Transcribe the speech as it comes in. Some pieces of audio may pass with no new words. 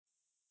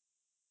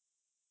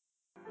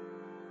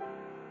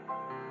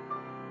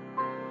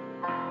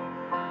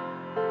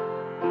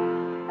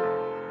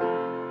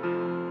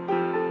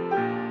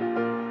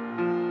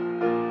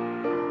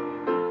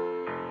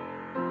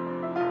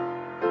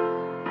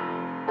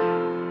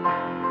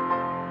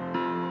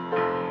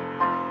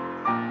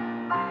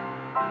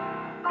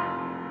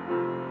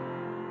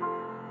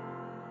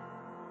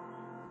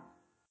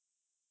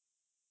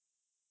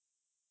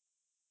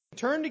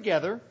turn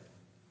together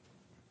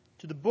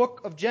to the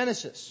book of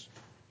Genesis.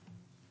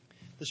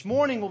 This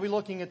morning we'll be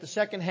looking at the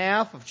second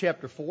half of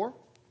chapter 4.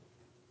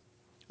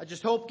 I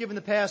just hope, given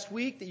the past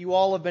week, that you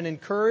all have been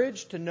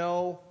encouraged to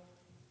know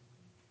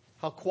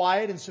how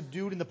quiet and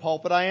subdued in the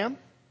pulpit I am.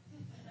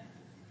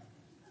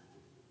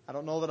 I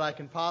don't know that I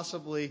can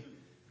possibly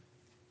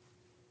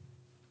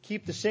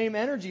keep the same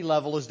energy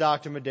level as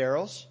Dr.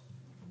 Medeiros,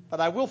 but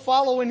I will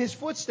follow in his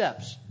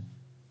footsteps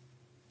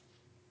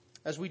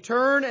as we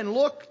turn and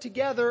look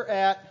together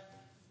at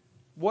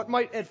what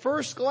might at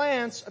first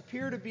glance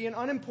appear to be an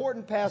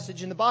unimportant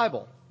passage in the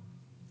Bible.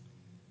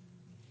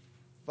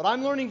 But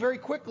I'm learning very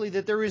quickly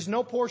that there is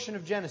no portion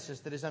of Genesis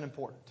that is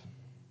unimportant.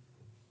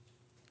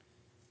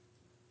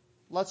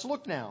 Let's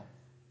look now.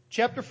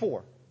 Chapter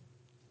 4,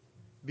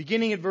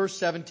 beginning at verse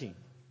 17.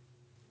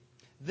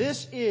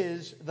 This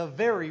is the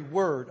very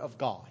Word of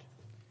God.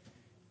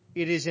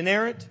 It is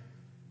inerrant,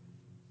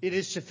 it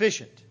is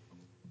sufficient,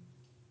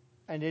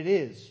 and it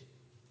is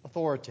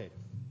authoritative.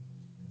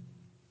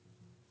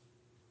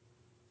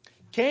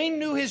 Cain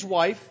knew his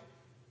wife,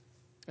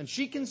 and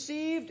she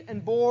conceived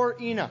and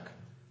bore Enoch.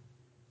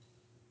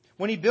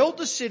 When he built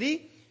the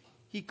city,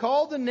 he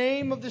called the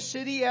name of the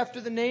city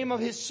after the name of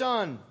his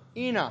son,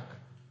 Enoch.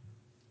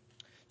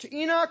 To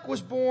Enoch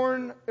was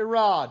born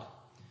Irad,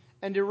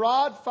 and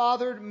Irad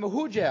fathered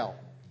Mehujael,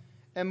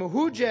 and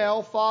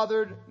Mehujael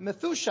fathered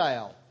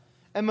Methushael,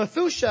 and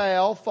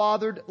Methushael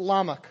fathered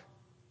Lamech.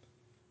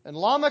 And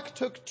Lamech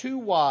took 2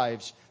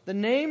 wives. The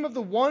name of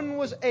the one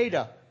was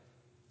Ada,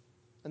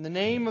 and the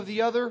name of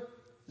the other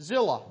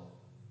Zillah.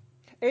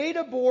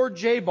 Ada bore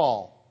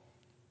Jabal.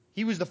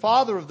 He was the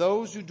father of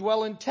those who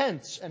dwell in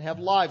tents and have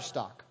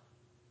livestock.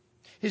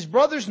 His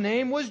brother's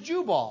name was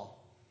Jubal.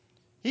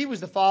 He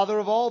was the father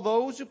of all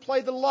those who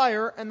play the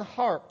lyre and the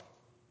harp.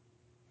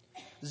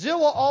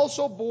 Zillah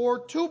also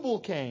bore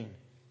Tubal-Cain.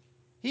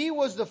 He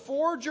was the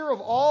forger of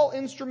all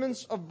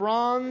instruments of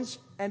bronze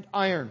and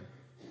iron.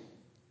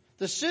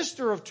 The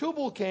sister of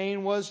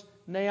Tubal-Cain was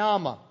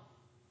Naamah.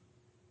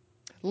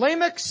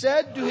 Lamech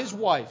said to his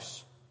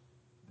wives,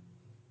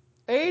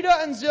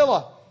 Ada and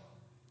Zillah,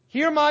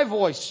 hear my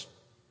voice.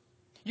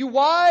 You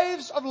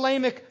wives of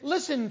Lamech,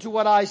 listen to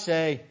what I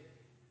say.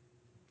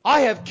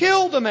 I have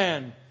killed a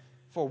man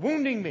for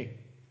wounding me,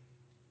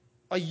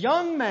 a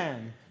young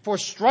man for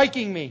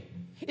striking me.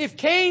 If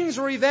Cain's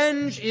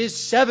revenge is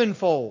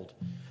 7-fold,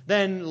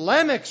 then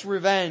Lamech's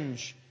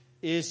revenge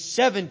is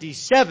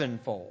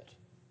 77-fold.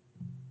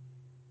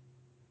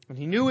 And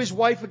he knew his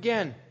wife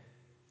again,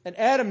 and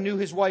Adam knew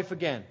his wife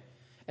again.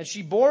 And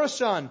she bore a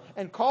son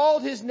and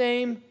called his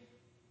name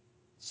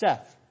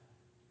Seth.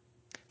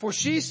 For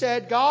she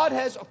said, God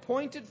has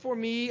appointed for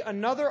me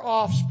another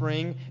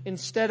offspring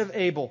instead of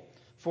Abel,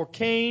 for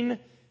Cain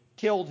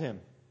killed him.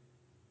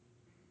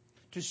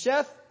 To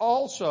Seth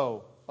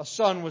also a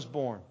son was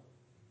born,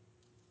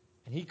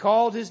 and he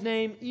called his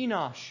name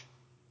Enosh.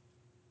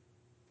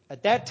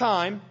 At that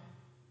time,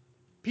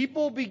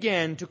 people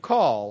began to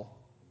call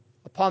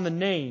upon the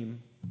name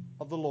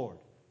of the Lord.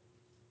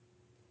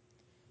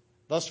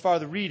 Thus far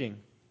the reading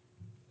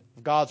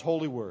of God's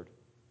holy word.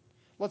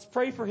 Let's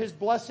pray for His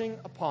blessing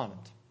upon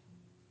it.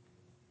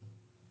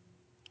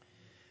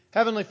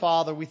 Heavenly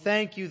Father, we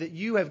thank You that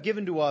You have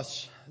given to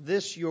us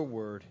this Your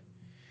word.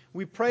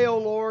 We pray, O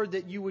Lord,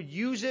 that You would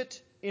use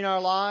it in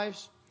our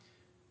lives,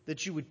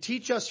 that You would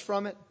teach us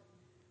from it,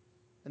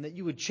 and that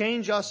You would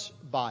change us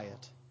by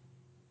it.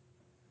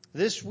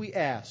 This we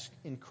ask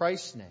in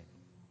Christ's name.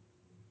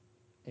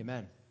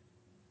 Amen.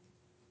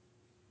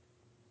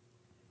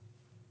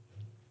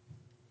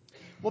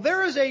 Well,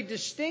 there is a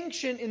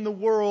distinction in the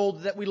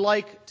world that we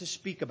like to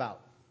speak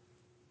about.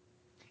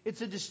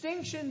 It's a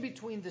distinction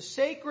between the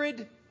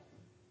sacred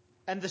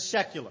and the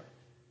secular.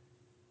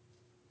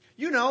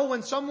 You know,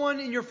 when someone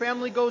in your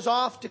family goes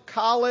off to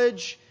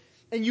college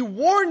and you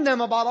warn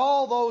them about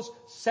all those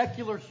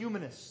secular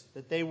humanists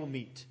that they will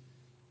meet,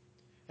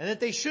 and that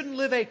they shouldn't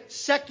live a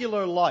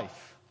secular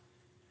life,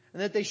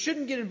 and that they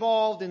shouldn't get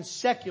involved in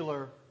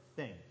secular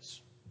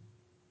things.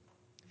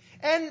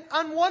 And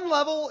on one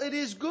level, it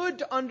is good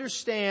to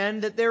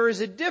understand that there is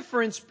a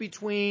difference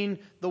between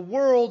the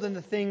world and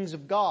the things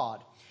of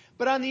God.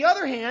 But on the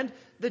other hand,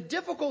 the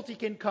difficulty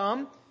can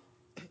come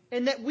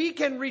in that we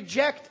can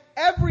reject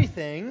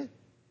everything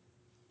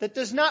that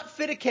does not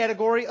fit a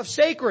category of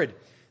sacred.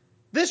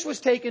 This was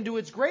taken to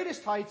its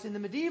greatest heights in the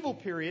medieval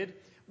period,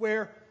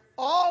 where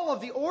all of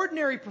the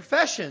ordinary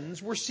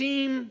professions were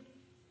seen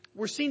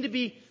to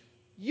be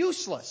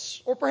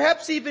useless, or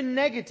perhaps even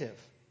negative.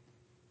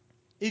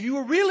 If you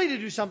were really to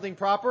do something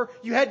proper,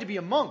 you had to be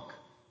a monk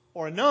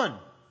or a nun.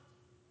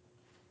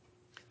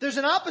 There's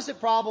an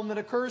opposite problem that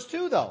occurs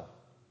too, though.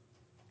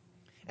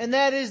 And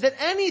that is that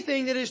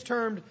anything that is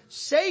termed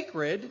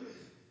sacred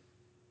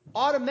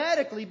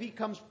automatically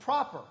becomes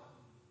proper.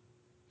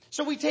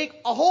 So we take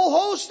a whole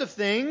host of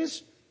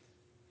things,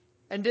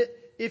 and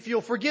if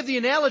you'll forgive the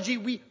analogy,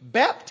 we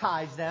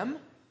baptize them,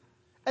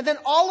 and then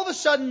all of a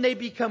sudden they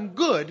become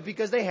good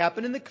because they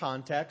happen in the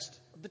context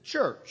of the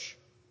church.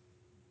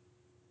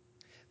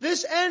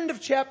 This end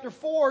of chapter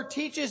 4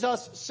 teaches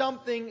us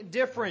something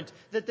different.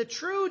 That the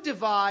true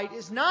divide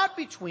is not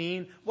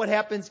between what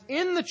happens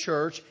in the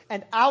church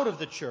and out of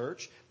the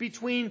church,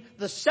 between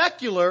the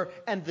secular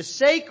and the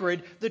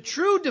sacred. The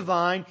true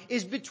divide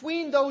is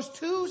between those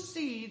two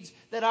seeds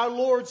that our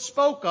Lord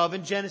spoke of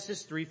in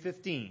Genesis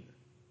 3:15.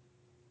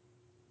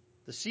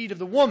 The seed of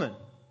the woman,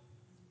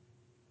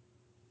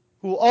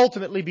 who will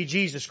ultimately be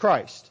Jesus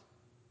Christ,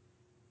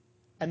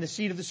 and the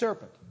seed of the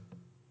serpent.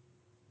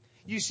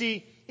 You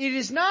see, it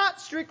is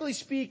not, strictly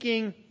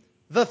speaking,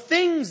 the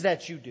things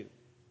that you do.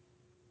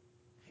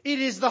 It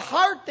is the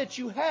heart that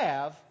you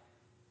have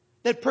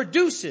that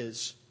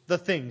produces the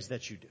things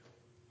that you do.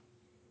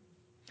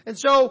 And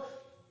so,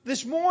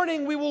 this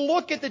morning we will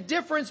look at the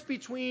difference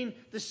between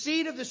the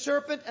seed of the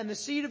serpent and the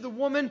seed of the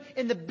woman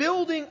in the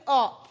building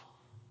up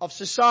of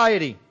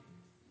society.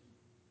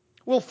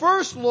 We'll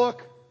first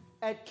look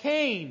at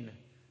Cain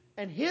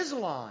and his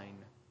line.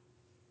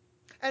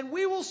 And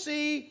we will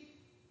see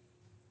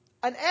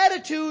an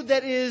attitude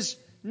that is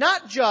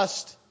not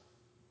just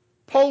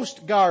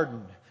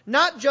post-garden,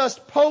 not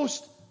just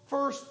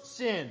post-first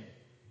sin.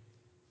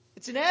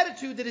 It's an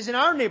attitude that is in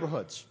our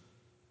neighborhoods,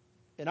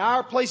 in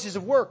our places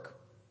of work.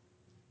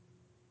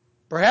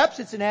 Perhaps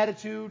it's an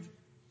attitude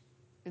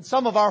in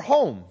some of our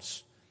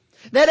homes.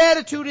 That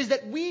attitude is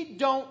that we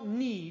don't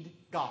need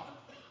God.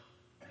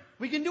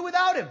 We can do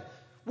without Him.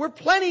 We're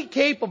plenty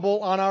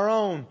capable on our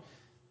own.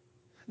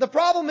 The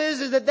problem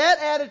is that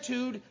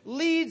attitude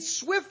leads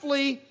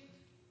swiftly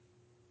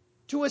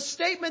to a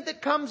statement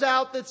that comes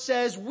out that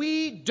says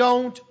we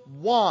don't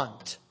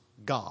want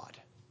God.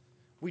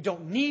 We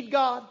don't need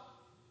God.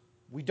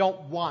 We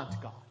don't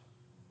want God.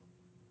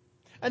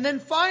 And then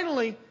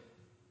finally,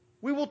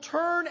 we will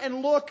turn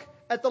and look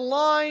at the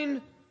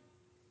line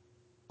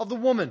of the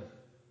woman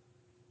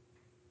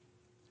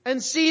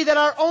and see that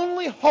our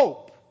only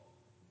hope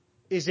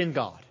is in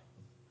God.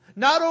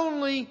 Not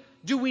only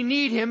do we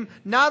need Him,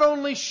 not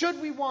only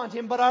should we want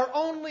Him, but our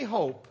only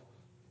hope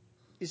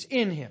is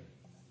in Him.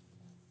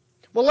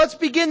 Well, let's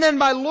begin then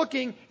by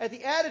looking at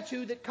the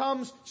attitude that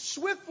comes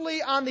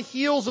swiftly on the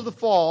heels of the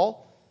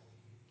fall.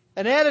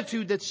 An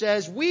attitude that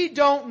says, we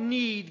don't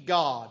need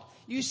God.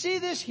 You see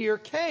this here.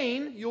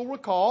 Cain, you'll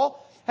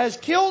recall, has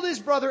killed his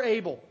brother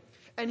Abel.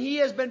 And he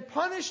has been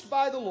punished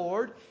by the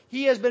Lord.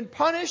 He has been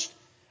punished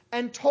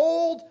and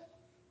told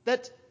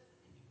that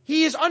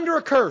he is under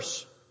a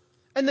curse.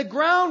 And the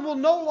ground will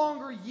no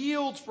longer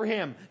yield for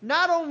him.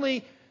 Not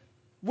only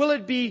will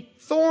it be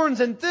thorns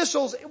and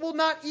thistles, it will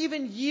not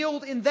even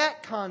yield in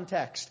that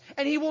context.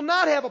 And he will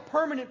not have a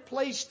permanent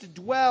place to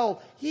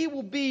dwell. He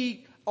will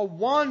be a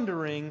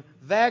wandering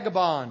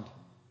vagabond.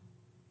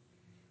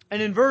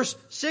 And in verse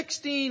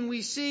 16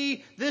 we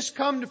see this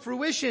come to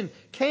fruition.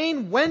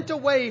 Cain went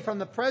away from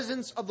the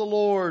presence of the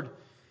Lord,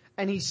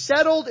 and he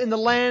settled in the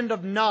land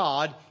of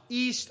Nod,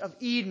 east of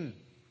Eden.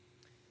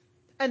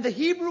 And the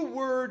Hebrew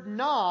word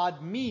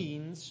Nod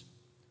means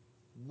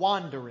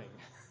wandering.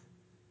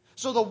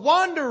 So the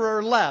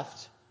wanderer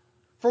left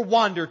for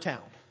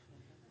Wandertown.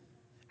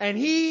 And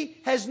he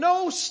has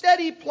no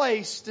steady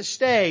place to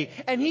stay.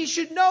 And he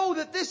should know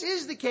that this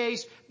is the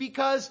case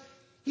because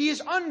he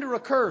is under a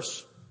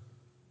curse.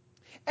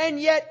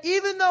 And yet,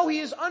 even though he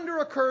is under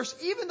a curse,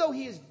 even though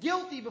he is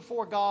guilty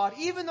before God,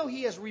 even though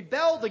he has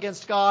rebelled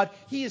against God,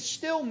 he is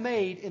still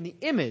made in the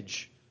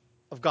image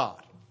of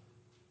God.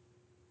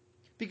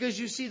 Because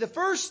you see, the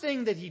first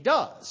thing that he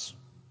does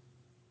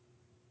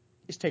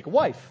is take a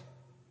wife.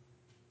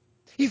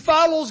 He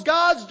follows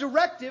God's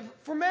directive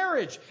for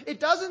marriage. It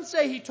doesn't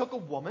say he took a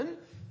woman.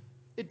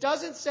 It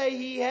doesn't say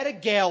he had a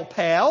gal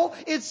pal.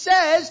 It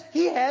says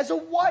he has a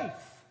wife.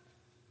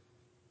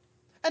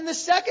 And the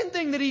second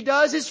thing that he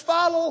does is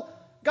follow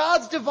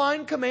God's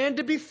divine command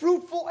to be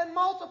fruitful and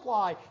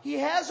multiply. He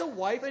has a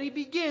wife and he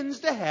begins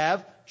to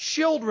have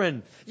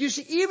children. You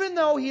see, even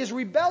though he is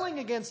rebelling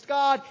against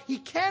God, he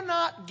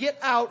cannot get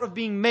out of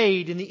being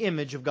made in the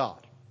image of God.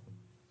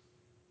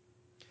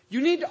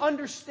 You need to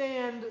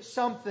understand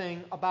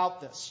something about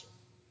this.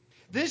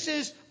 This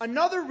is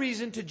another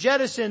reason to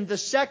jettison the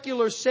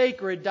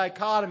secular-sacred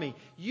dichotomy.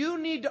 You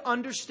need to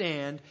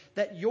understand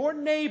that your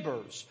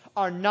neighbors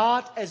are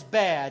not as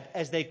bad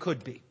as they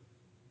could be.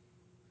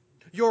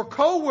 Your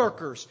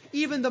co-workers,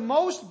 even the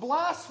most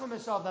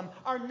blasphemous of them,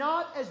 are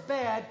not as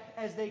bad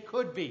as they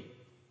could be.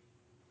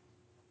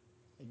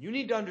 And you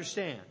need to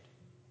understand,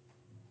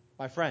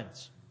 my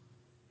friends,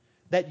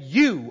 that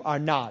you are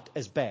not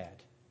as bad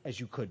as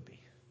you could be.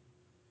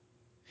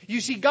 You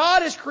see,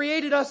 God has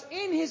created us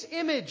in His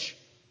image.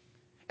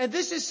 And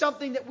this is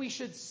something that we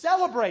should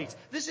celebrate.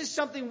 This is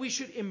something we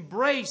should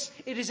embrace.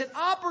 It is an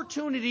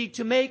opportunity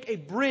to make a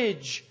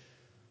bridge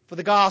for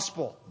the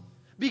gospel.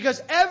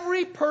 Because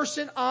every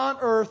person on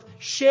earth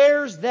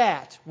shares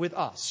that with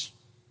us.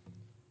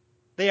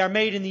 They are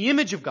made in the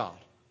image of God.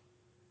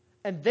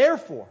 And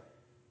therefore,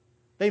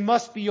 they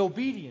must be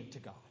obedient to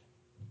God.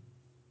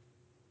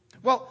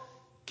 Well,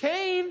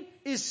 Cain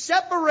is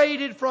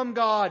separated from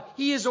God.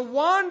 He is a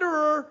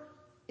wanderer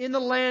in the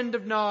land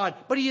of Nod.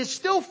 But he is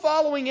still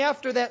following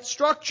after that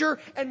structure.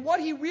 And what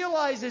he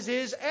realizes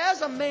is,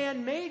 as a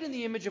man made in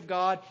the image of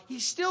God, he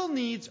still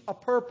needs a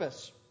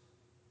purpose.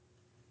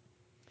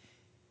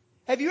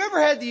 Have you ever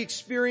had the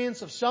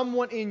experience of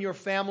someone in your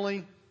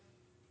family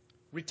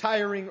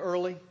retiring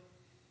early?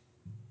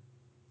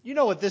 You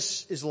know what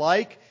this is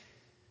like.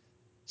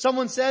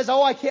 Someone says,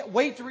 "Oh, I can't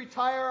wait to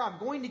retire. I'm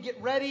going to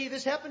get ready."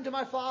 This happened to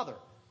my father.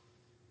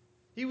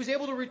 He was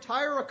able to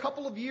retire a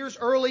couple of years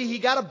early. He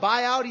got a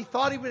buyout. He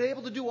thought he would be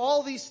able to do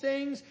all these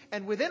things.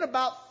 And within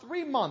about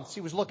 3 months, he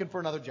was looking for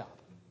another job.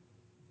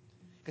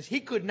 Because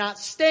he could not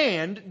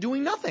stand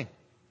doing nothing.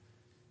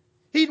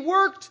 He'd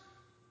worked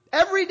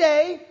every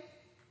day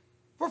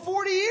for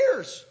 40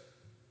 years.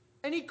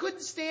 And he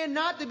couldn't stand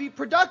not to be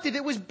productive.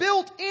 It was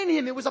built in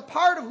him. It was a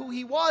part of who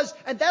he was.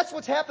 And that's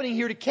what's happening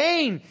here to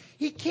Cain.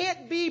 He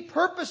can't be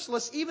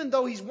purposeless even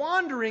though he's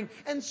wandering.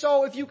 And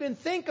so if you can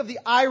think of the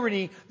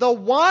irony, the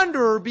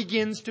wanderer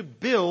begins to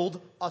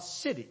build a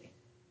city.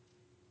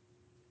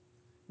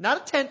 Not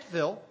a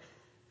tentville,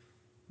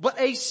 but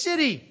a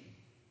city.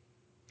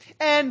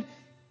 And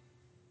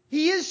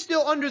he is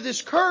still under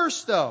this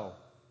curse though.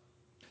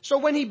 So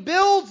when he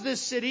builds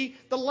this city,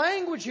 the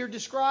language here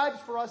describes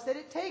for us that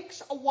it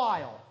takes a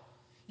while.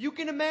 You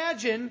can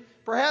imagine,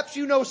 perhaps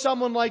you know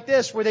someone like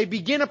this, where they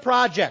begin a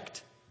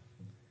project,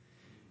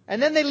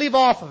 and then they leave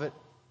off of it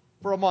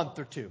for a month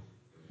or two.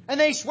 And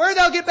they swear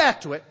they'll get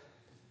back to it.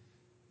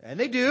 And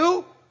they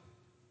do.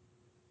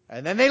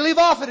 And then they leave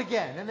off it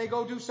again, and they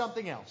go do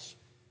something else.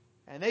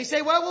 And they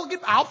say, "Well,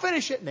 I'll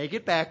finish it," and they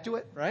get back to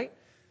it, right?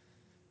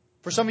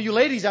 For some of you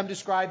ladies, I'm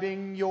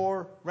describing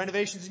your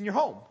renovations in your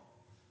home.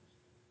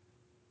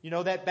 You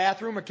know that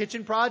bathroom or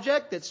kitchen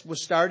project that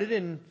was started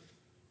in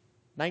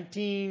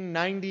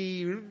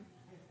 1990?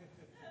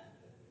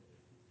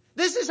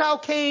 This is how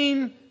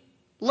Cain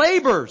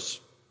labors.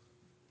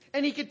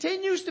 And he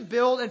continues to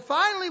build, and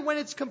finally when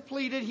it's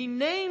completed, he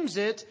names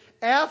it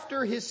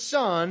after his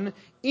son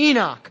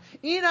Enoch.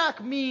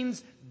 Enoch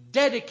means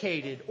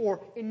dedicated or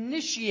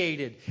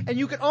initiated. And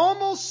you can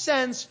almost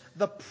sense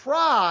the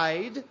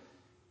pride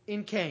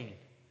in Cain.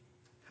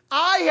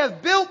 I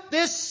have built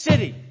this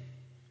city.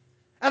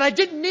 And I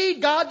didn't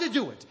need God to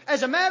do it.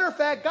 As a matter of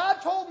fact,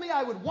 God told me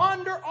I would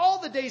wander all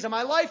the days of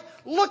my life.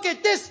 Look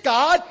at this,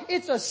 God.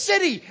 It's a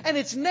city, and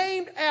it's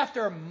named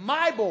after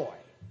my boy.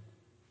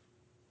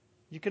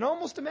 You can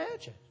almost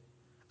imagine.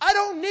 I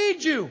don't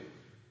need you.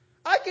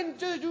 I can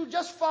do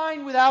just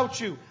fine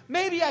without you.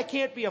 Maybe I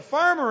can't be a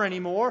farmer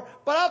anymore,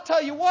 but I'll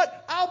tell you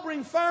what, I'll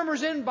bring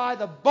farmers in by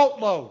the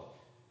boatload.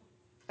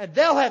 And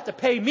they'll have to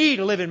pay me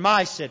to live in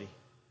my city.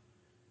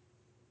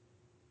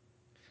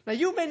 Now,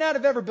 you may not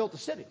have ever built a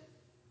city.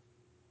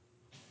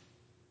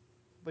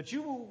 But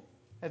you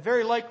have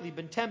very likely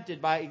been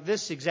tempted by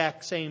this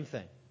exact same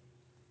thing.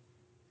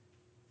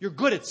 You're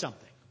good at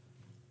something.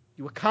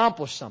 You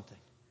accomplish something.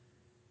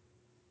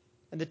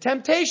 And the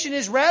temptation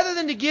is, rather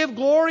than to give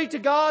glory to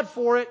God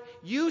for it,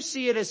 you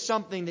see it as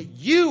something that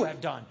you have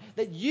done,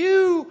 that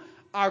you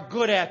are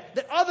good at,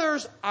 that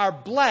others are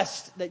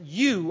blessed that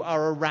you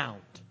are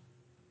around.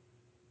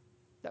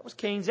 That was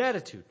Cain's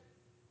attitude.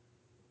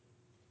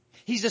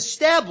 He's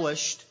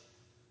established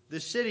the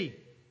city.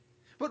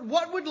 But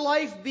what would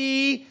life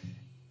be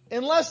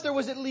unless there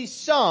was at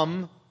least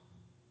some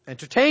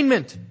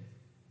entertainment?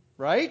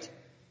 Right?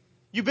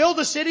 You build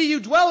a city,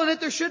 you dwell in it,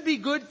 there should be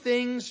good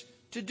things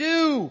to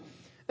do.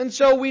 And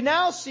so we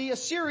now see a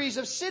series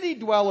of city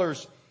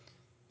dwellers.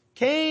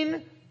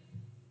 Cain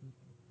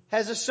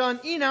has a son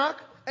Enoch,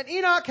 and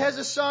Enoch has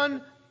a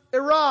son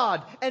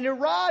Irad. And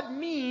Irad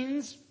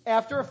means,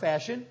 after a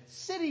fashion,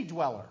 city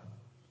dweller.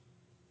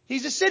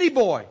 He's a city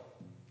boy.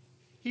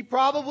 He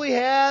probably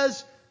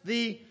has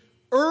the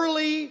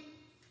early,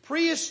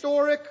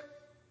 prehistoric,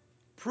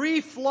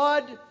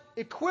 pre-flood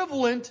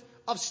equivalent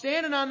of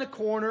standing on the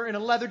corner in a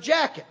leather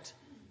jacket.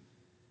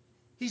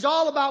 He's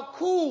all about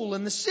cool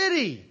in the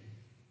city.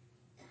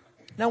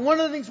 Now, one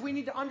of the things we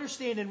need to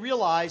understand and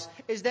realize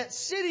is that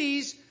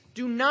cities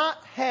do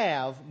not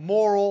have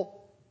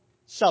moral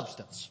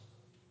substance.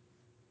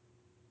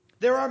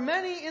 There are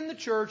many in the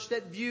church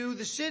that view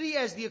the city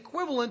as the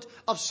equivalent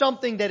of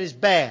something that is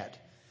bad.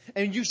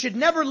 And you should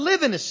never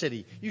live in a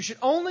city. You should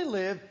only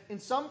live in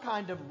some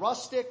kind of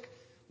rustic,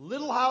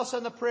 little house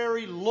on the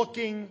prairie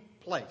looking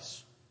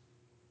place.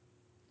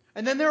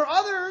 And then there are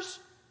others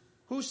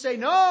who say,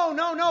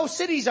 no,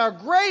 cities are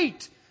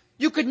great.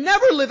 You could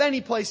never live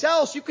anyplace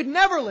else. You could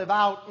never live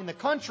out in the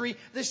country.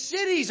 The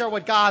cities are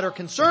what God are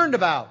concerned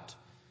about.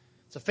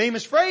 It's a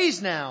famous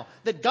phrase now,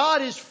 that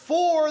God is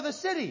for the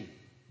city.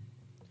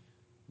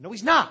 No,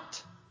 He's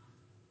not.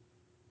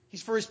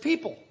 He's for His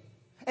people.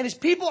 And His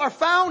people are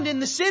found in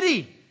the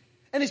city.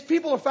 And His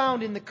people are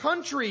found in the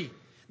country.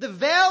 The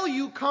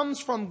value comes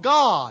from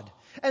God.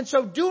 And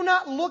so do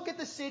not look at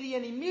the city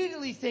and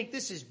immediately think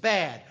this is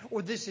bad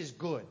or this is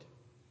good.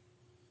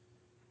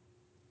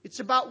 It's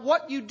about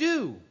what you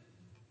do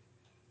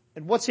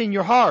and what's in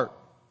your heart.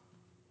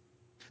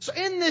 So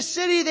in this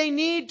city, they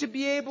need to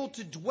be able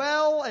to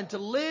dwell and to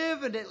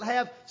live and to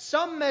have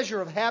some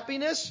measure of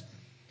happiness.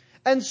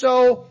 And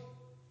so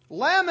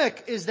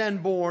Lamech is then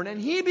born, and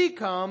he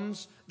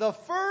becomes the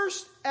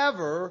first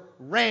ever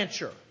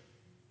rancher.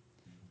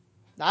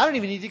 Now, I don't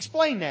even need to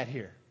explain that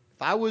here.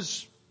 If I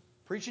was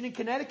preaching in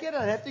Connecticut,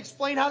 I'd have to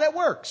explain how that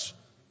works.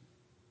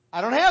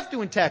 I don't have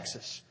to in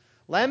Texas.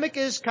 Lamech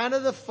is kind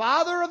of the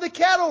father of the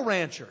cattle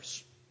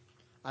ranchers.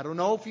 I don't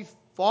know if he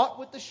fought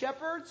with the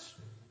shepherds,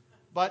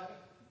 but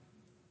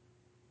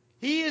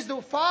he is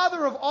the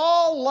father of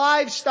all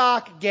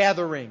livestock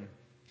gathering.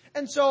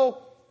 And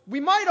so we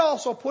might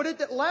also put it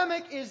that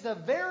Lamech is the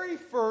very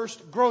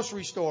first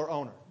grocery store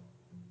owner.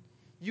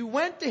 You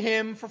went to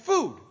him for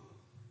food.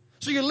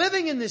 So you're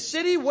living in this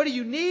city. What do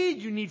you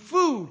need? You need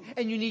food,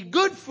 and you need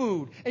good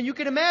food. And you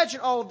can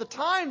imagine all of the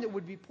time that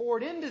would be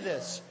poured into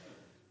this.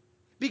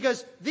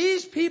 Because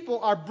these people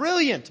are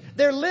brilliant.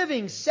 They're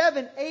living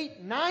 700,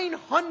 800,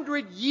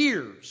 900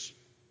 years.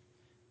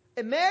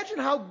 Imagine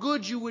how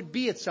good you would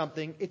be at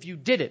something if you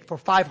did it for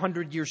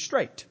 500 years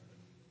straight.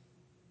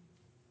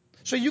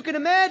 So you can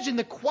imagine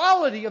the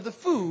quality of the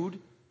food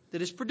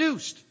that is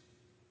produced.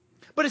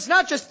 But it's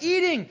not just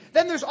eating.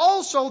 Then there's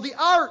also the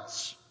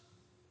arts.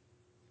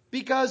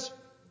 Because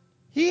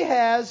he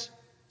has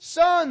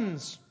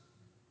sons.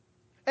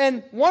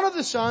 And one of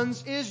the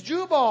sons is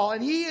Jubal,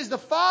 and he is the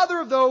father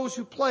of those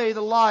who play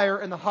the lyre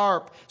and the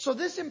harp. So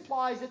this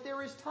implies that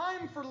there is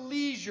time for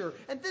leisure,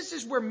 and this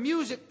is where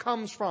music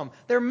comes from.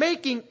 They're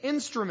making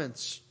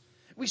instruments.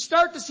 We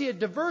start to see a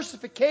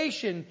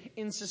diversification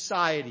in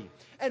society.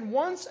 And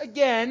once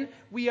again,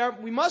 we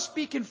must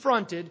be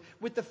confronted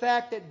with the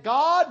fact that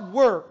God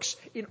works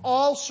in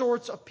all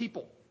sorts of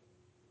people.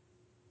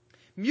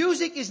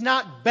 Music is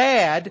not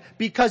bad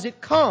because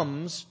it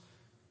comes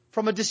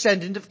from a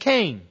descendant of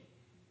Cain.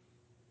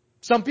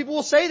 Some people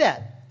will say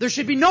that. There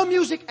should be no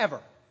music ever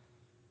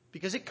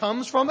because it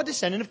comes from a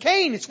descendant of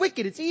Cain. It's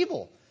wicked, it's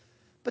evil.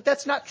 But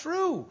that's not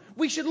true.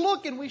 We should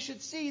look and we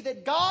should see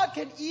that God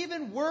can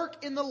even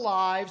work in the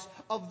lives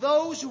of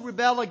those who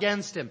rebel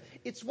against Him.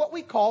 It's what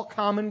we call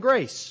common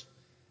grace.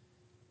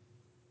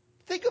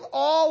 Think of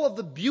all of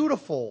the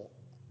beautiful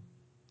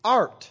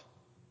art,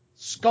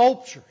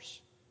 sculptures,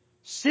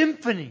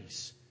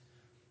 symphonies,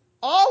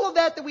 all of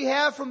that we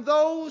have from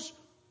those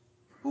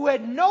who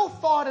had no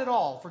thought at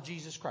all for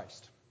Jesus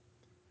Christ.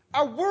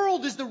 Our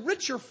world is the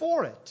richer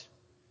for it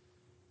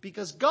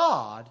because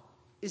God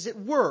is at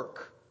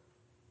work.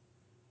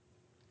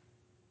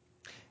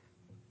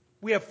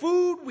 We have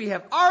food, we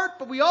have art,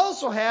 but we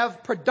also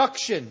have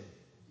production.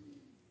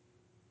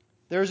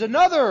 There's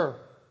another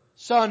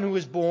son who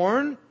is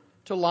born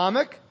to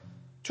Lamech,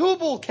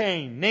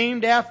 Tubal-Cain,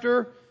 named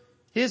after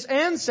his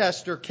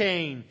ancestor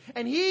Cain.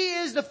 And he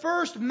is the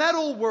first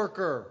metal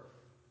worker.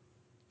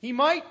 He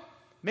might,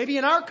 maybe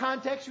in our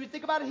context, we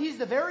think about it, he's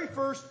the very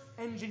first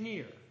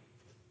engineer.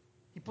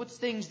 He puts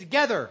things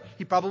together.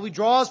 He probably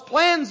draws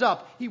plans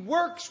up. He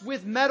works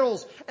with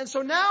metals. And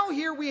so now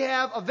here we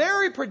have a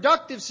very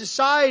productive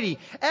society.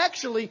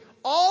 Actually,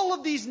 all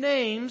of these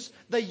names,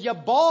 the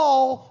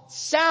Yabal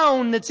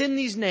sound that's in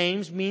these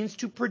names means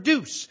to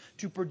produce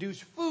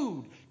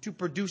food, to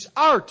produce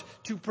art,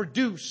 to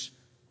produce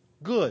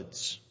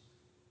goods.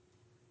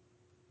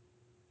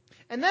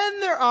 And then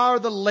there are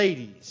the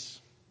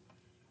ladies.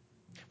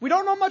 We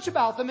don't know much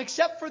about them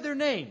except for their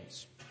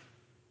names.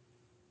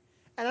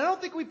 And I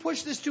don't think we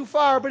push this too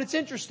far, but it's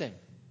interesting.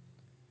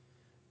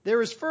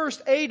 There is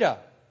first Ada,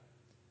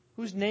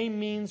 whose name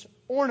means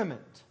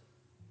ornament.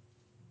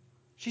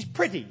 She's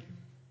pretty.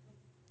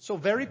 So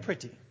very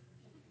pretty.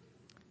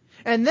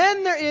 And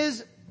then there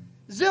is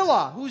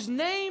Zillah, whose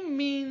name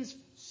means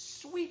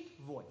sweet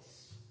voice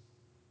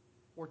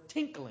or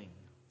tinkling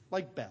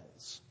like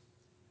bells.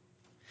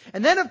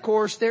 And then, of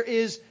course, there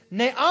is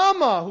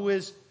Naamah, who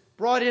is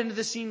brought into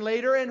the scene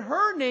later, and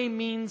her name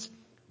means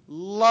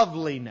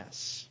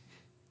loveliness.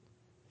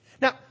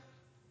 Now,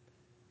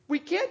 we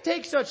can't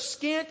take such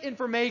scant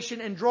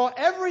information and draw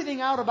everything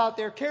out about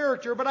their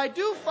character, but I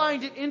do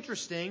find it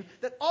interesting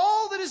that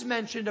all that is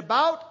mentioned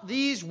about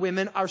these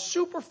women are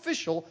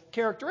superficial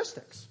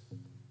characteristics.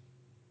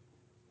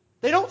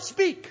 They don't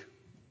speak.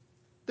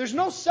 There's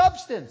no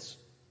substance.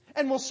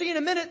 And we'll see in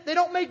a minute, they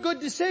don't make good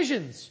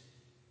decisions.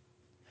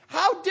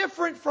 How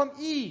different from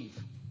Eve,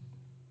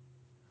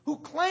 who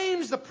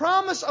claims the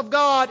promise of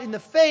God in the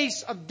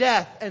face of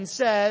death and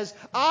says,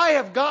 I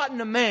have gotten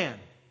a man.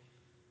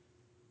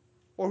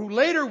 Or who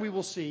later we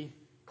will see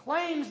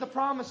claims the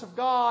promise of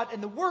God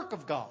and the work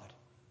of God.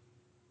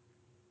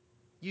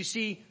 You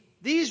see,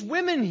 these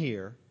women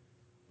here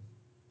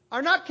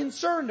are not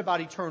concerned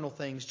about eternal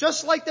things,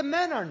 just like the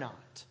men are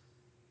not.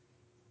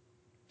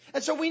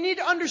 And so we need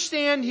to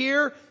understand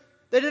here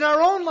that in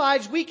our own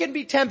lives we can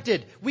be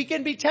tempted. We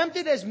can be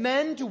tempted as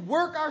men to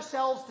work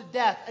ourselves to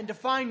death and to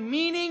find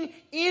meaning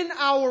in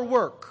our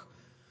work.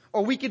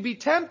 Or we can be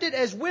tempted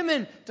as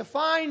women to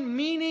find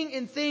meaning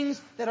in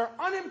things that are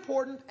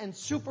unimportant and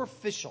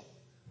superficial.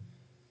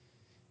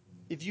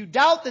 If you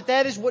doubt that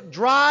that is what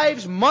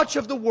drives much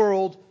of the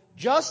world,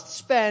 just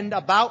spend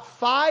about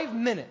 5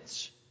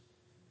 minutes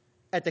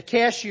at the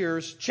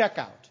cashier's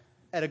checkout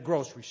at a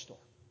grocery store.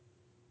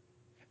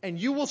 And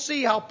you will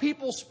see how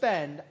people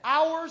spend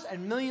hours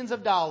and millions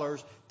of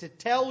dollars to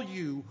tell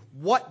you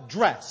what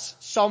dress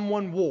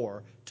someone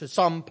wore to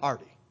some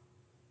party.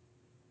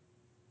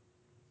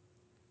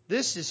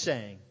 This is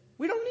saying,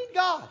 we don't need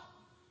God.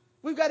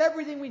 We've got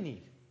everything we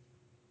need.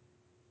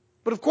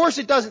 But of course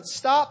it doesn't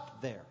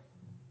stop there.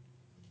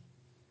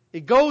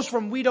 It goes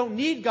from we don't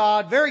need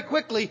God very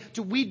quickly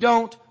to we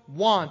don't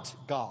want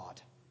God.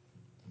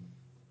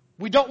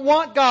 We don't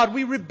want God.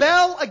 We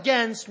rebel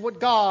against what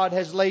God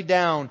has laid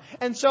down.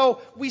 And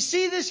so we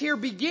see this here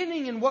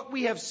beginning in what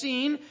we have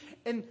seen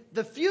in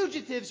the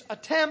fugitive's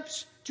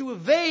attempts to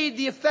evade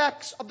the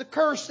effects of the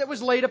curse that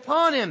was laid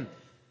upon him.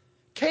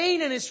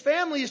 Cain and his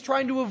family is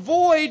trying to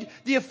avoid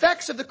the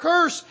effects of the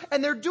curse,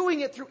 and they're doing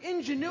it through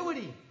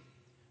ingenuity.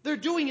 They're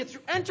doing it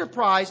through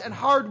enterprise and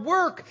hard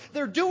work.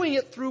 They're doing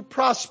it through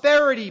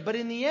prosperity, but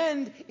in the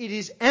end, it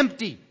is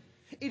empty.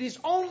 It is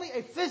only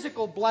a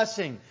physical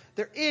blessing.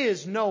 There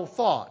is no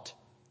thought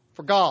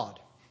for God.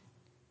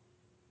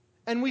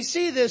 And we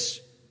see this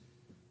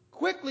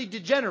quickly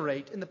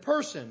degenerate in the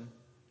person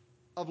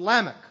of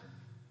Lamech.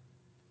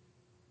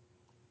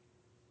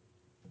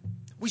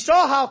 We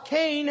saw how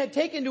Cain had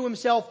taken to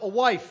himself a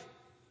wife.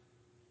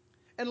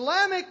 And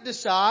Lamech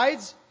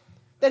decides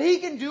that he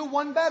can do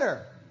one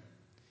better.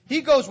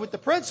 He goes with the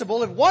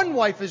principle, if one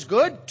wife is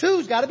good,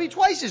 two's got to be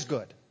twice as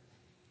good.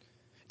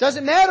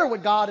 Doesn't matter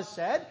what God has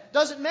said.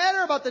 Doesn't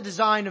matter about the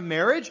design of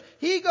marriage.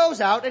 He goes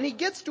out and he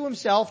gets to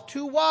himself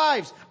two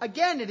wives.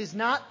 Again, it is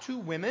not two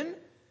women.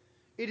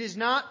 It is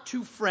not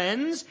two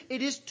friends.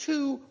 It is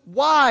two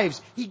wives.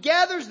 He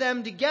gathers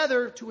them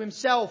together to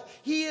himself.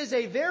 He is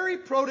a very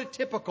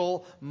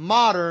prototypical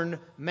modern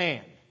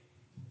man.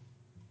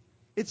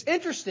 It's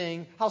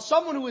interesting how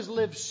someone who has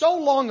lived so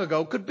long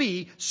ago could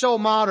be so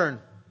modern.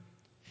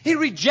 He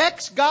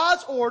rejects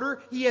God's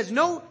order. He has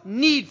no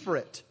need for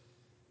it.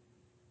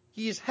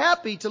 He is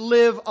happy to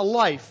live a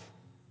life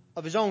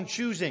of his own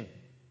choosing.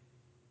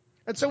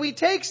 And so he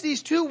takes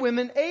these two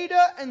women,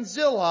 Ada and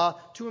Zillah,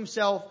 to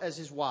himself as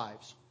his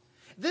wives.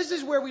 This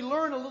is where we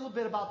learn a little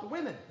bit about the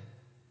women.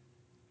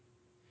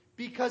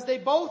 Because they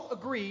both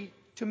agree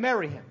to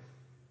marry him.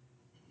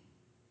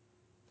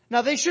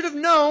 Now they should have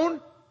known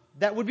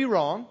that would be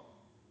wrong.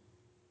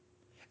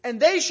 And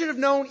they should have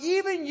known,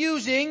 even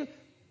using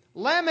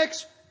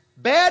Lamech's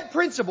bad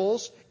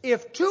principles,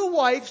 if two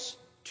wives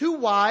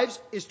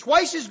is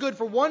twice as good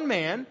for one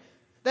man,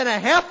 then a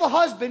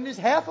husband is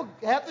half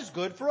as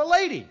good for a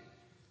lady.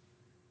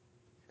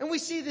 And we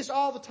see this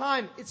all the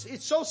time.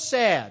 It's so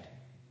sad.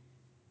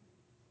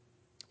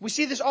 We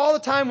see this all the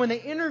time when they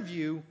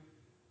interview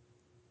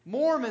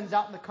Mormons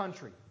out in the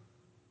country,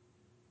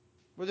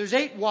 where there's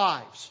 8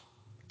 wives,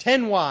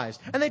 10 wives,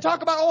 and they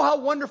talk about, how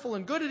wonderful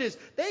and good it is.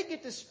 They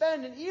get to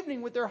spend an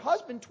evening with their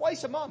husband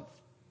twice a month.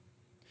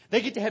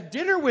 They get to have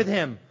dinner with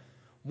him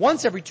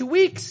once every 2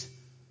 weeks.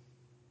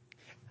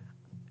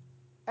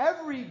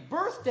 Every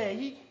birthday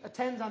he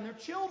attends on their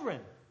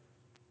children.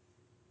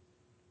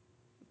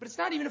 But it's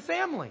not even a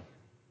family.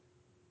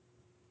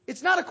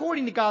 It's not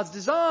according to God's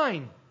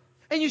design.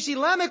 And you see,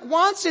 Lamech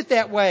wants it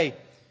that way.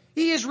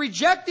 He is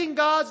rejecting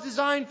God's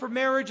design for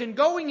marriage and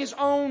going his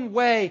own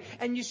way.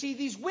 And you see,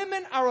 these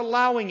women are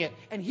allowing it.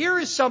 And here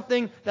is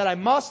something that I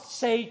must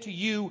say to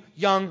you,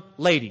 young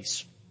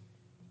ladies.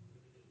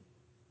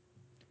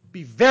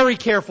 Be very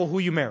careful who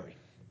you marry.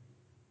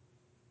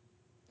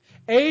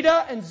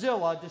 Ada and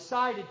Zillah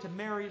decided to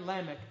marry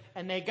Lamech,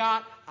 and they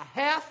got a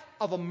half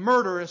of a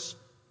murderous,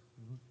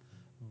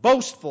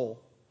 boastful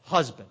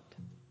husband.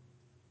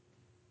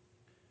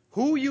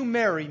 Who you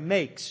marry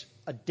makes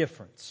a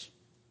difference.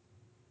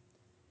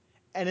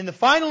 And in the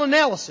final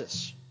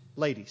analysis,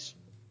 ladies,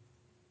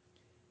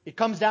 it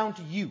comes down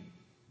to you.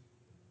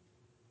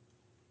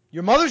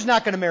 Your mother's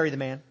not going to marry the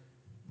man.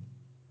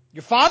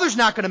 Your father's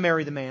not going to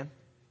marry the man.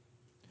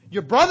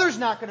 Your brother's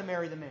not going to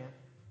marry the man.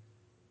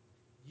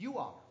 You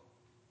are.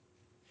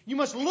 You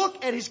must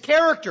look at his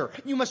character.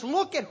 You must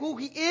look at who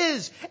he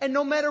is. And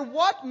no matter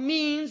what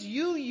means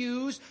you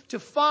use to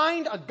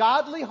find a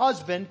godly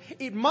husband,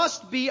 it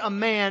must be a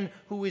man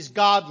who is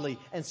godly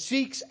and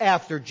seeks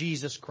after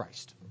Jesus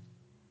Christ.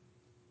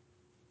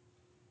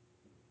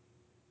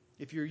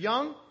 If you're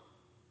young,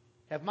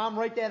 have mom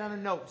write that on a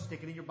note,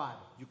 stick it in your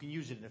Bible. You can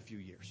use it in a few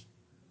years.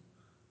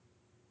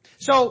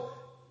 So,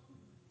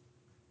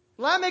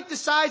 Lamech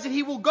decides that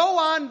he will go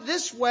on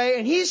this way,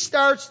 and he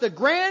starts the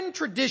grand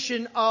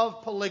tradition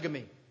of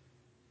polygamy.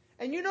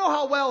 And you know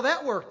how well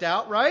that worked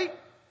out, right?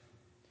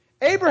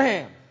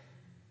 Abraham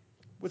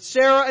with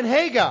Sarah and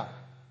Hagar.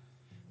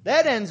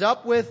 That ends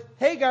up with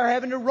Hagar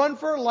having to run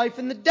for her life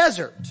in the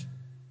desert.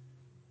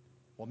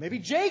 Well, maybe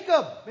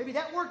Jacob. Maybe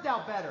that worked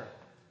out better.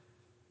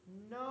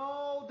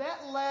 No,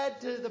 that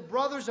led to the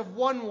brothers of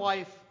one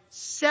wife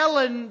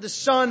selling the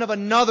son of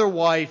another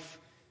wife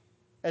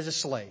as a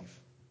slave.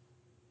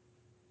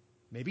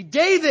 Maybe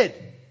David.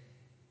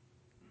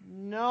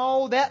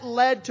 No, that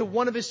led to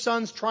one of his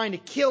sons trying to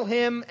kill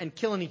him and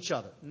killing each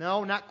other.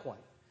 No, not quite.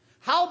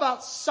 How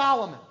about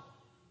Solomon?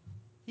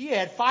 He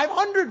had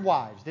 500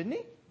 wives, didn't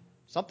he?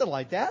 Something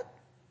like that.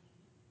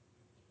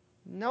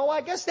 No,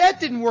 I guess that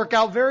didn't work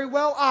out very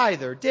well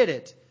either, did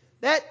it?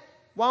 That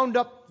wound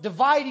up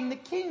dividing the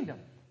kingdom.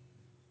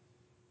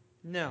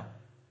 No.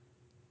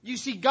 You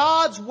see,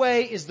 God's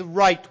way is the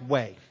right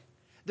way.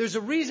 There's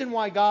a reason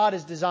why God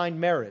has designed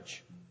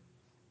marriage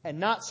and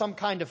not some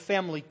kind of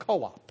family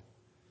co-op.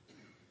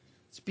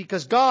 It's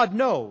because God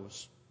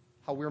knows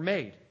how we're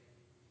made.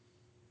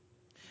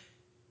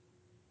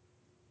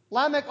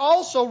 Lamech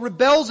also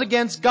rebels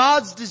against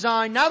God's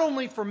design not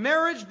only for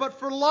marriage but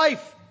for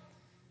life.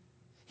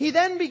 He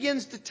then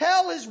begins to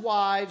tell his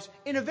wives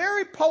in a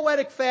very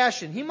poetic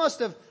fashion. He must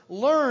have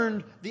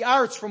learned the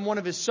arts from one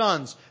of his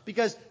sons,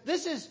 because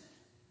this is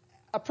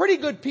a pretty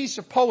good piece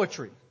of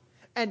poetry.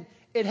 And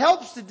it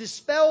helps to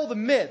dispel the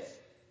myth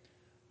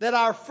that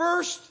our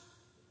first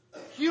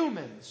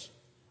humans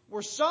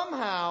were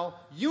somehow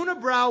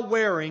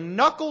unibrow-wearing,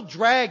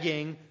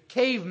 knuckle-dragging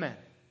cavemen.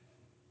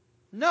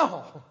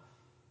 No.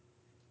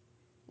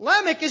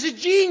 Lamech is a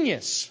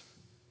genius.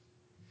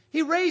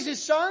 He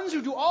raises sons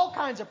who do all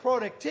kinds of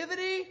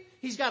productivity.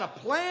 He's got a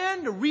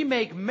plan to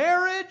remake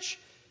marriage.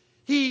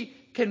 He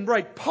can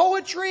write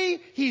poetry.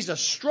 He's a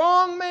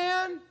strong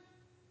man.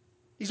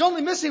 He's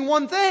only missing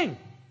one thing: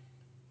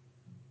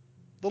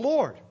 the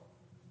Lord.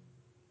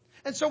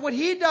 And so what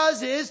he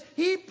does is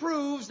he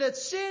proves that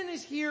sin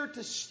is here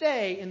to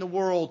stay in the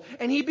world.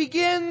 And he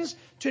begins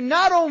to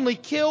not only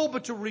kill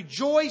but to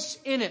rejoice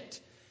in it.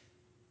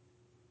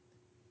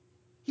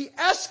 He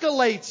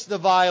escalates the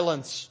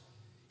violence.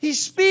 He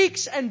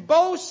speaks and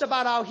boasts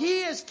about how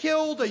he has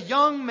killed a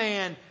young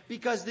man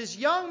because this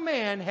young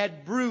man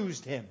had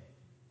bruised him.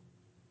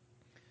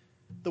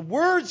 The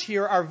words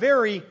here are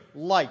very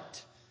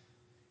light.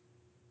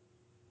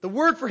 The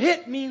word for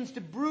hit means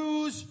to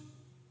bruise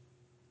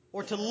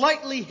or to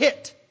lightly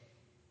hit.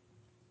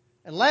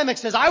 And Lamech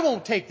says, I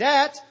won't take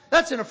that.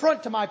 That's an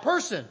affront to my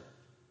person.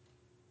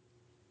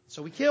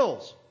 So he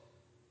kills.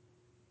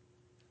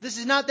 This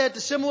is not that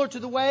dissimilar to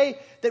the way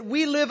that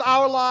we live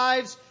our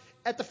lives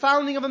at the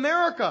founding of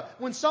America.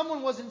 When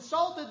someone was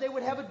insulted, they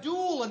would have a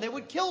duel and they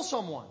would kill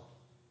someone.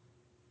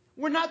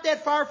 We're not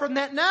that far from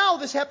that now.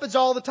 This happens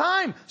all the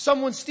time.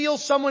 Someone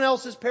steals someone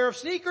else's pair of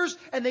sneakers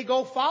and they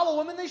go follow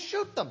them and they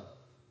shoot them.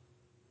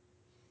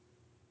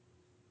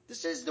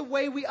 This is the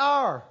way we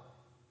are.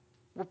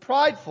 We're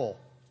prideful,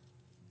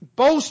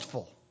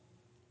 boastful.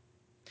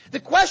 The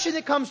question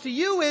that comes to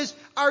you is,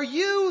 are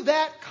you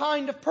that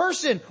kind of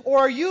person, or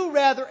are you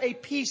rather a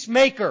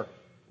peacemaker?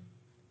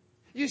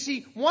 You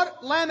see,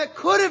 what Lamech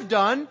could have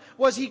done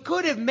was he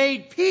could have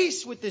made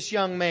peace with this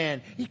young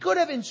man. He could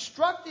have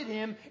instructed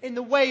him in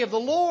the way of the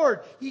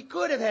Lord. He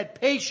could have had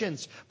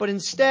patience, but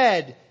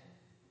instead,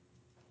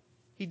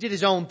 he did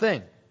his own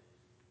thing.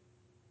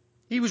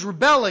 He was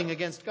rebelling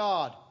against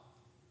God.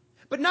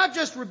 But not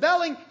just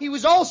rebelling, he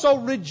was also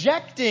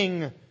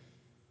rejecting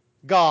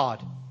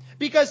God.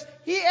 Because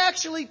he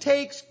actually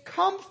takes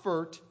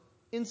comfort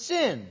in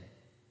sin.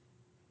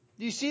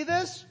 Do you see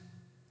this?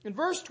 In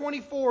verse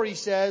 24 he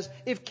says,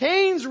 if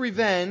Cain's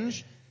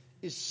revenge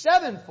is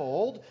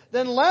 7-fold,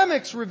 then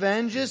Lamech's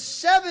revenge is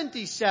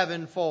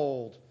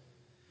 77-fold.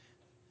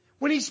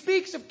 When he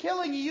speaks of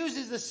killing, he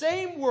uses the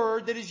same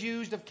word that is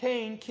used of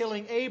Cain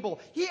killing Abel.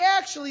 He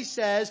actually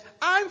says,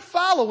 I'm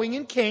following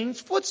in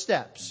Cain's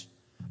footsteps,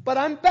 but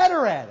I'm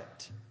better at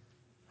it.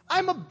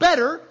 I'm a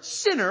better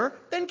sinner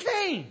than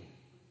Cain.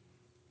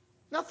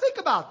 Now think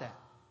about that.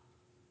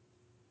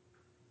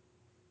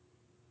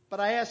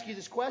 But I ask you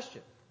this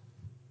question.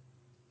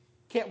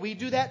 Can't we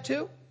do that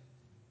too?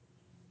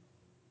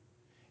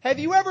 Have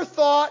you ever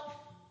thought,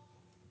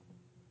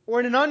 or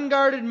in an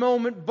unguarded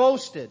moment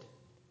boasted,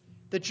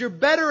 that you're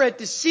better at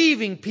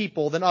deceiving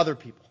people than other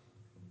people?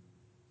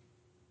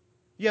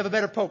 You have a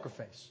better poker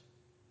face.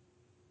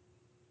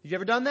 Have you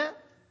ever done that?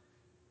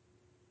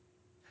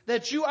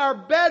 That you are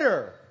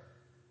better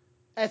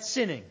at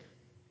sinning.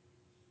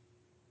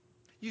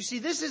 You see,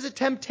 this is a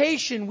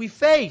temptation we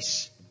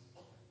face.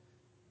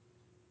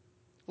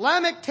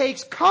 Lamech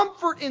takes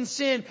comfort in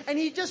sin, and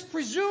he just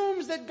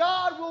presumes that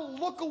God will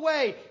look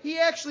away. He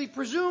actually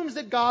presumes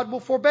that God will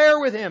forbear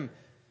with him.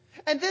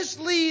 And this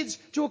leads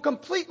to a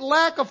complete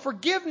lack of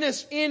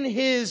forgiveness in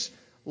his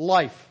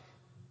life.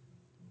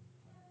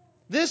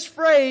 This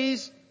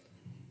phrase,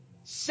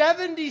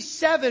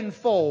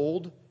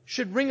 77-fold,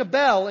 should ring a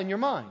bell in your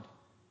mind.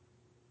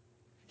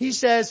 He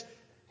says,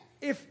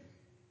 if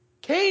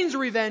Cain's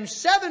revenge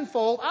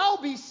 7-fold,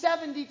 I'll be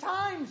 70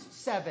 times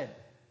 7.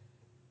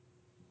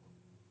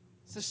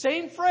 It's the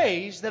same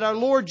phrase that our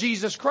Lord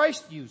Jesus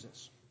Christ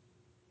uses,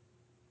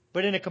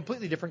 but in a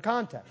completely different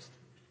context.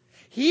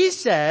 He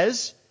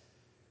says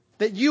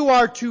that you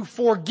are to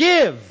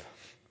forgive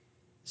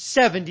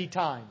 70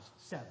 times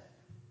 7.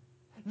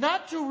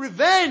 Not to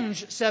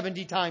revenge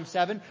 70 times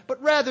 7,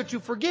 but rather to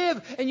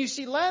forgive. And you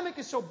see, Lamech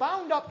is so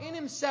bound up in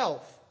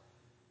himself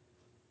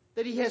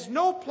that he has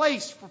no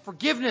place for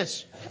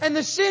forgiveness. And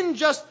the sin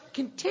just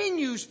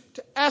continues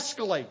to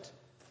escalate.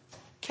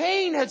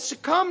 Cain had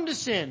succumbed to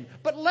sin,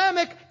 but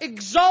Lamech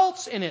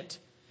exalts in it.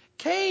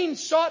 Cain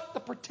sought the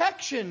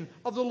protection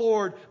of the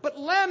Lord, but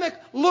Lamech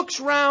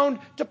looks round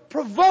to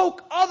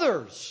provoke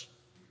others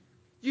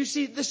You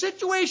see, the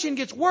situation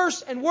gets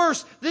worse and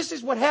worse. This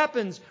is what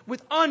happens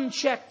with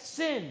unchecked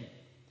sin.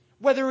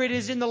 Whether it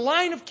is in the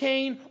line of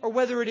Cain or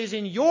whether it is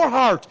in your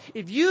heart.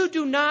 If you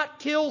do not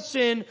kill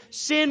sin,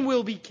 sin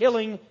will be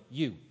killing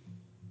you.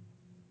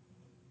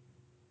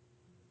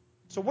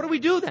 So what do we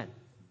do then?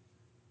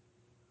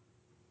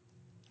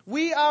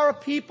 We are a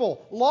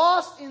people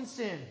lost in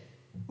sin,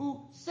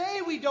 who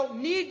say we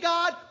don't need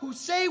God, who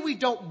say we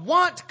don't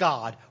want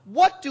God.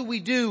 What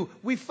do?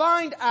 We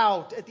find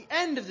out at the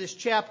end of this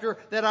chapter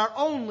that our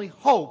only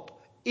hope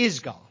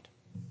is God.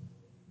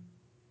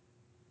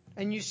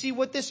 And you see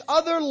what this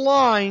other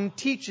line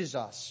teaches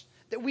us,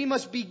 that we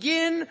must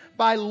begin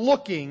by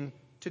looking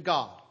to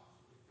God.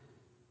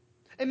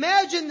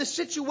 Imagine the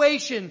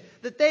situation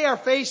that they are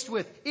faced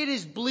with. It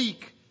is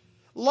bleak.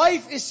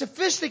 Life is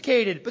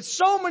sophisticated, but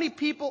so many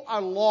people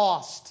are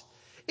lost.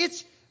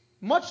 It's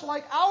much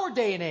like our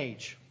day and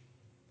age.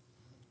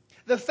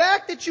 The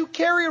fact that you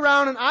carry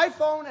around an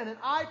iPhone and an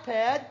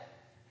iPad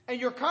and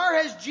your car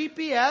has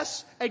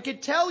GPS and can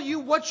tell you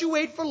what you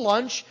ate for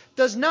lunch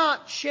does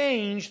not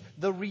change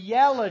the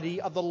reality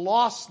of the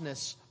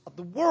lostness of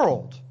the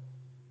world.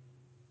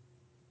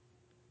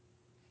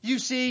 You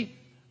see,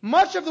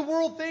 much of the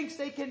world thinks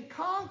they can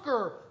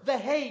conquer the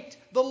hate,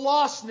 the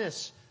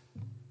lostness,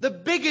 the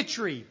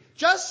bigotry,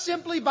 just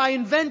simply by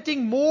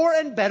inventing more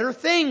and better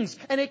things.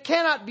 And it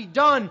cannot be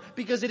done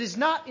because it is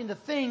not in the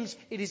things,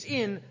 it is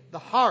in the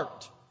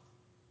heart.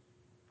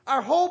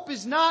 Our hope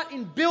is not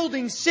in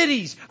building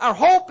cities. Our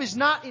hope is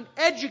not in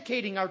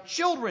educating our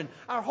children.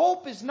 Our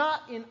hope is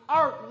not in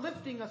art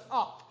lifting us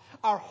up.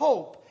 Our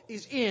hope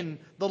is in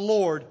the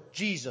Lord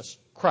Jesus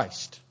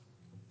Christ.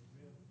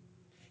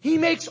 He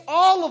makes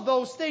all of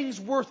those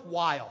things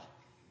worthwhile.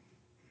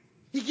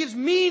 He gives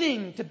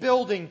meaning to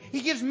building.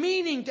 He gives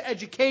meaning to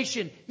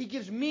education. He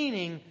gives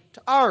meaning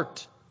to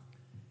art.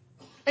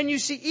 And you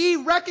see,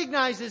 Eve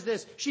recognizes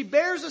this. She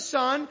bears a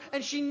son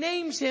and she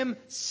names him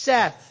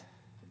Seth.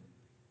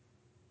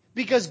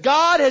 Because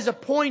God has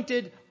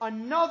appointed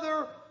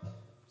another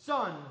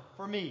son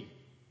for me.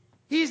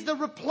 He's the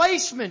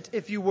replacement,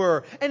 if you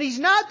were. And he's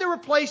not the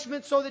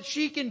replacement so that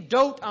she can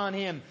dote on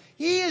him.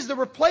 He is the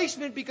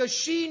replacement because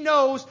she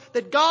knows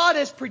that God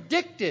has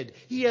predicted.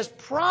 He has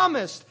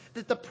promised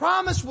that the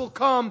promise will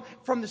come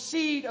from the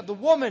seed of the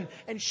woman.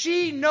 And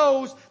she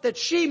knows that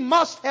she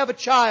must have a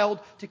child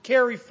to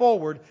carry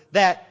forward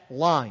that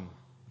line.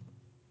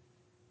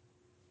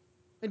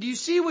 And do you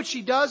see what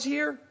she does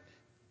here?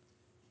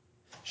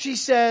 She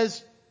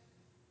says,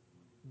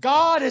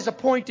 God has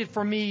appointed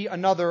for me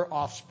another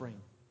offspring.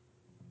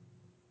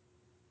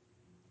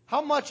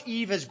 How much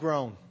Eve has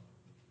grown.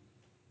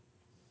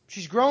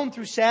 She's grown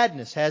through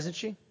sadness, hasn't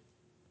she?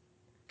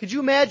 Could you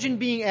imagine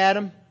being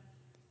Adam?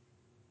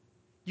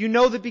 You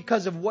know that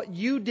because of what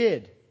you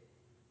did,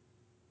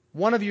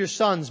 one of your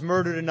sons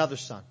murdered another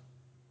son.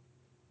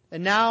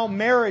 And now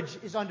marriage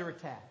is under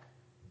attack.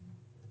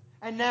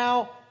 And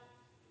now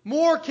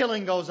more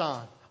killing goes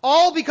on.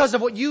 All because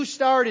of what you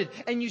started.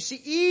 And you see,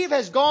 Eve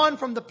has gone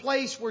from the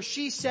place where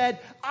she said,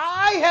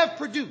 I have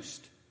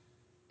produced,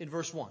 in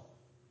verse 1,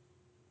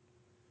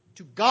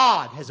 to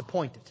God has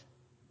appointed.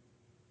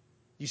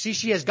 You see,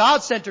 she has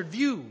God-centered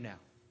view now.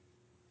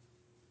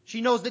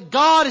 She knows that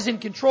God is in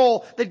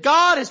control, that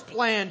God has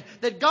planned,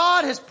 that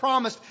God has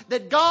promised,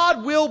 that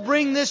God will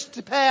bring this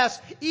to pass,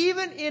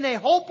 even in a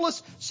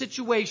hopeless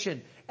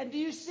situation. And do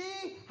you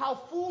see how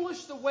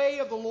foolish the way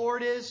of the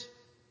Lord is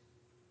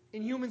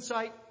in human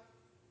sight?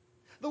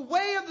 The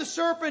way of the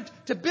serpent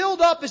to build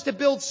up is to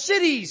build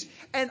cities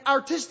and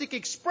artistic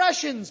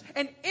expressions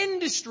and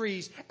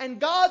industries. And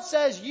God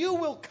says you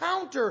will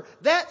counter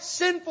that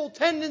sinful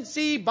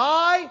tendency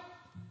by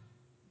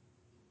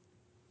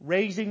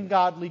raising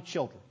godly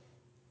children.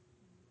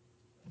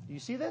 Do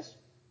you see this?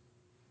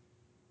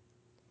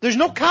 There's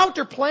no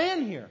counter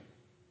plan here.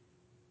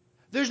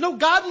 There's no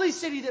godly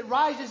city that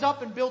rises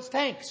up and builds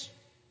tanks.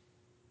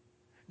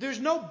 There's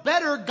no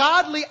better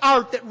godly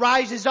art that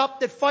rises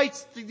up that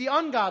fights the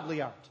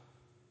ungodly art.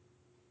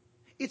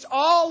 It's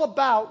all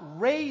about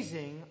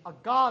raising a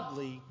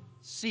godly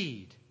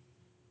seed.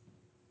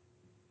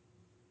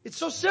 It's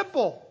so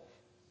simple.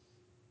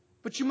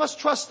 But you must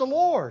trust the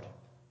Lord.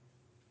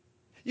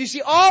 You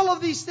see, all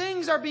of these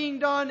things are being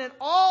done, and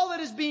all that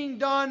is being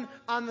done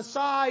on the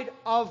side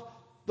of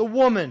the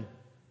woman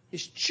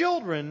is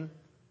children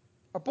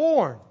are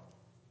born.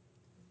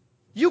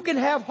 You can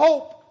have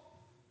hope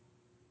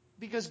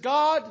because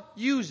God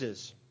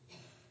uses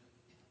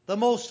the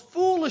most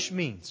foolish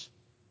means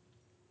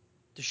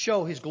to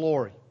show His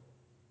glory.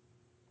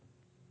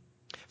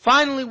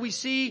 Finally, we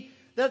see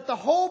that the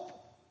hope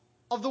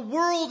of the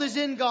world is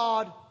in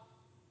God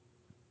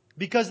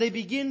because they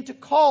begin to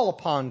call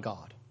upon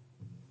God.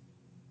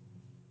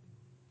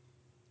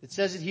 It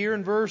says it here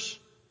in verse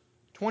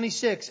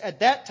 26. At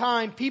that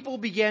time, people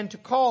began to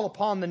call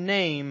upon the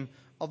name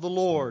of the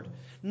Lord.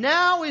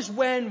 Now is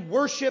when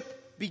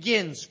worship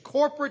begins,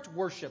 corporate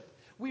worship.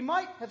 We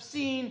might have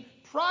seen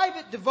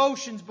private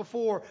devotions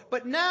before,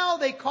 but now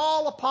they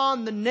call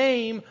upon the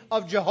name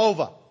of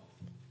Jehovah.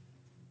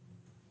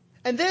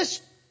 And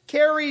this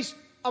carries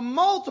a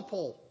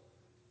multiple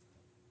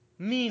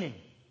meaning.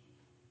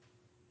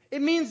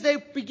 It means they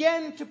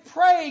began to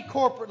pray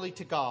corporately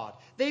to God.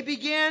 They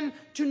began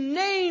to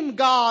name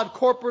God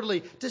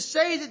corporately, to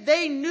say that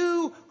they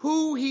knew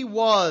who He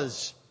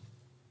was.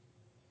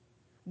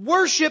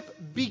 Worship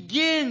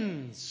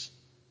begins,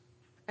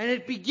 and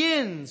it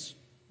begins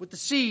with the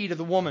seed of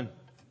the woman.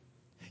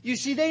 You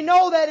see, they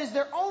know that is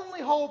their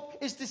only hope,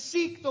 is to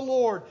seek the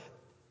Lord.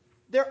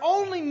 Their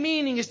only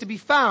meaning is to be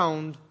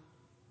found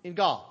in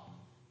God.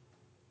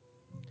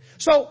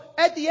 So,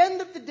 at the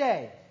end of the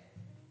day,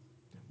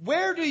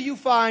 where do you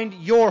find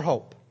your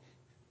hope?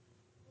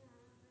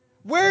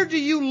 Where do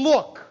you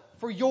look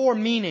for your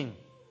meaning?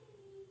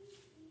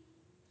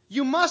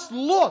 You must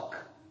look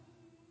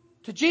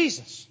to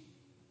Jesus.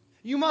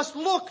 You must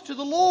look to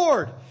the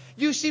Lord.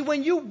 You see,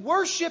 when you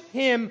worship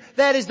Him,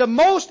 that is the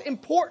most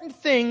important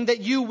thing that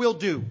you will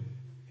do.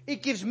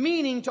 It gives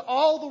meaning to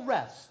all the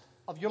rest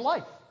of your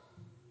life.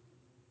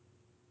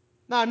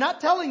 Now, I'm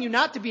not telling you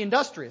not to be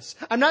industrious.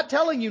 I'm not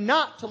telling you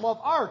not to love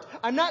art.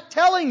 I'm not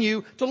telling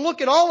you to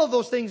look at all of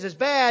those things as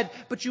bad,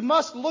 but you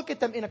must look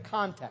at them in a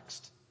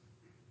context.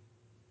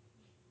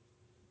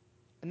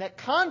 And that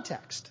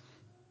context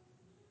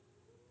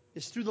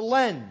is through the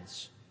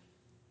lens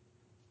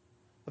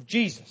of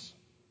Jesus.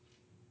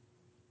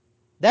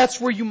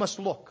 That's where you must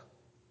look.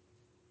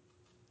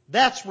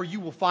 That's where you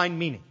will find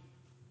meaning.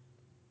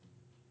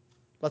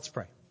 Let's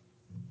pray.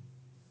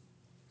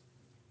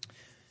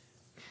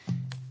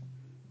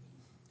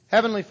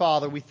 Heavenly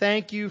Father, we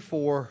thank You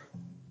for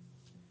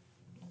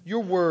Your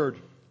Word.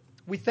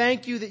 We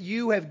thank You that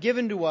You have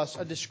given to us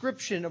a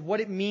description of what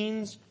it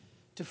means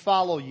to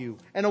follow You,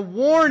 and a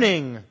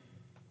warning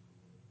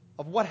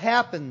of what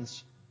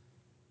happens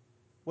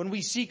when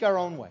we seek our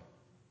own way.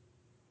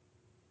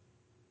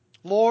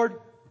 Lord,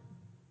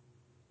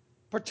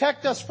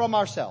 protect us from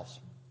ourselves.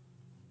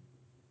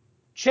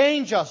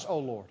 Change us, O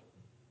Lord,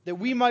 that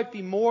we might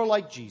be more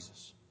like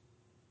Jesus.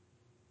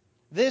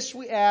 This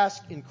we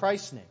ask in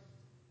Christ's name.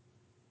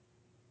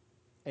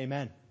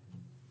 Amen.